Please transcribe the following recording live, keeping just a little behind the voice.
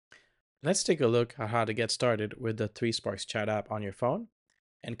Let's take a look at how to get started with the 3sparks chat app on your phone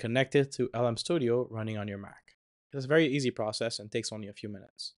and connect it to LM Studio running on your Mac. It's a very easy process and takes only a few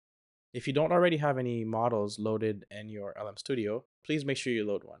minutes. If you don't already have any models loaded in your LM Studio, please make sure you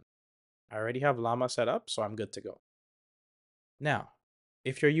load one. I already have Llama set up, so I'm good to go. Now,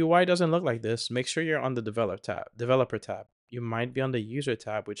 if your UI doesn't look like this, make sure you're on the developer tab. You might be on the user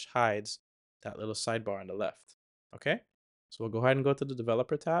tab, which hides that little sidebar on the left. Okay? So we'll go ahead and go to the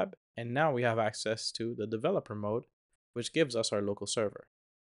developer tab, and now we have access to the developer mode, which gives us our local server.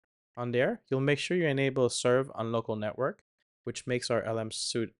 On there, you'll make sure you enable serve on local network, which makes our LM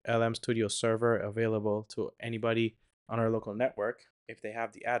Studio server available to anybody on our local network if they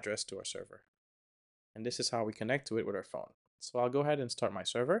have the address to our server. And this is how we connect to it with our phone. So I'll go ahead and start my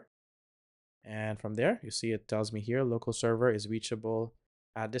server. And from there, you see it tells me here, local server is reachable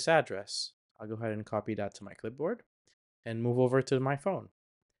at this address. I'll go ahead and copy that to my clipboard and move over to my phone.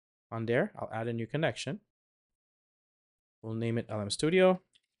 On there, I'll add a new connection. We'll name it LM Studio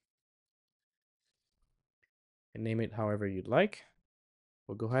and name it however you'd like.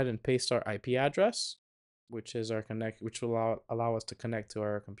 We'll go ahead and paste our IP address, which will allow us to connect to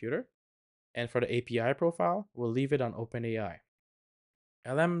our computer. And for the API profile, we'll leave it on OpenAI.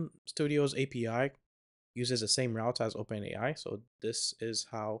 LM Studio's API uses the same routes as OpenAI, so this is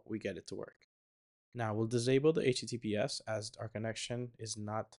how we get it to work. Now we'll disable the HTTPS as our connection is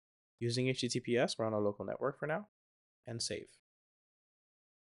not using HTTPS. We're on a local network for now, and save.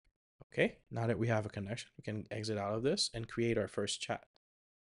 Okay, now that we have a connection, we can exit out of this and create our first chat.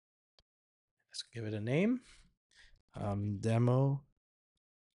 Let's give it a name, demo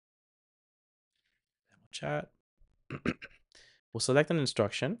chat. We'll select an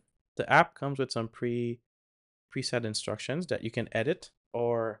instruction. The app comes with some preset instructions that you can edit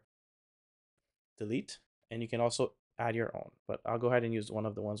or delete, and you can also add your own, but I'll go ahead and use one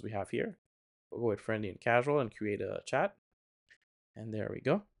of the ones we have here. We'll go with friendly and casual and create a chat, and there we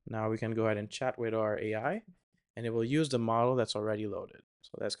go. Now we can go ahead and chat with our AI, and it will use the model that's already loaded.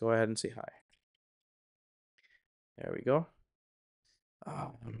 So let's go ahead and say hi. There we go.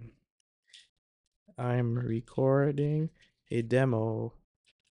 I'm recording a demo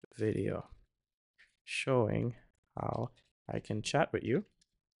video showing how I can chat with you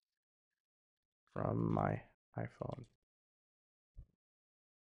from my iPhone.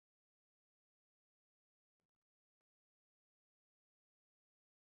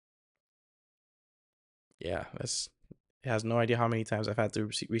 Yeah, it has no idea how many times I've had to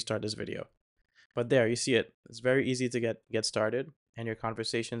restart this video. But there, you see it. It's very easy to get started, and your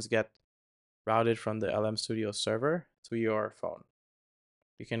conversations get routed from the LM Studio server to your phone.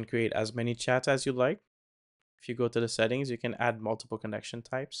 You can create as many chats as you like. If you go to the settings, you can add multiple connection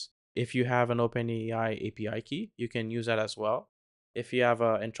types. If you have an OpenAI API key, you can use that as well. If you have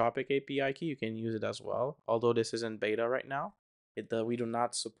an Entropic API key, you can use it as well. Although this is in beta right now, we do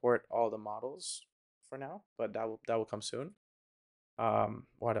not support all the models for now, but that will come soon.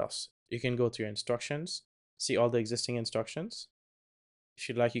 What else? You can go to your instructions, see all the existing instructions. If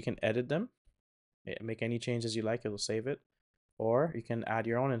you'd like, you can edit them, make any changes you like, it will save it, or you can add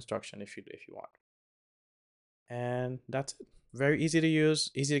your own instruction if you want. And that's it. Very easy to use,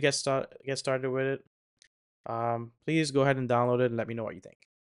 easy to get started with it. Please go ahead and download it and let me know what you think.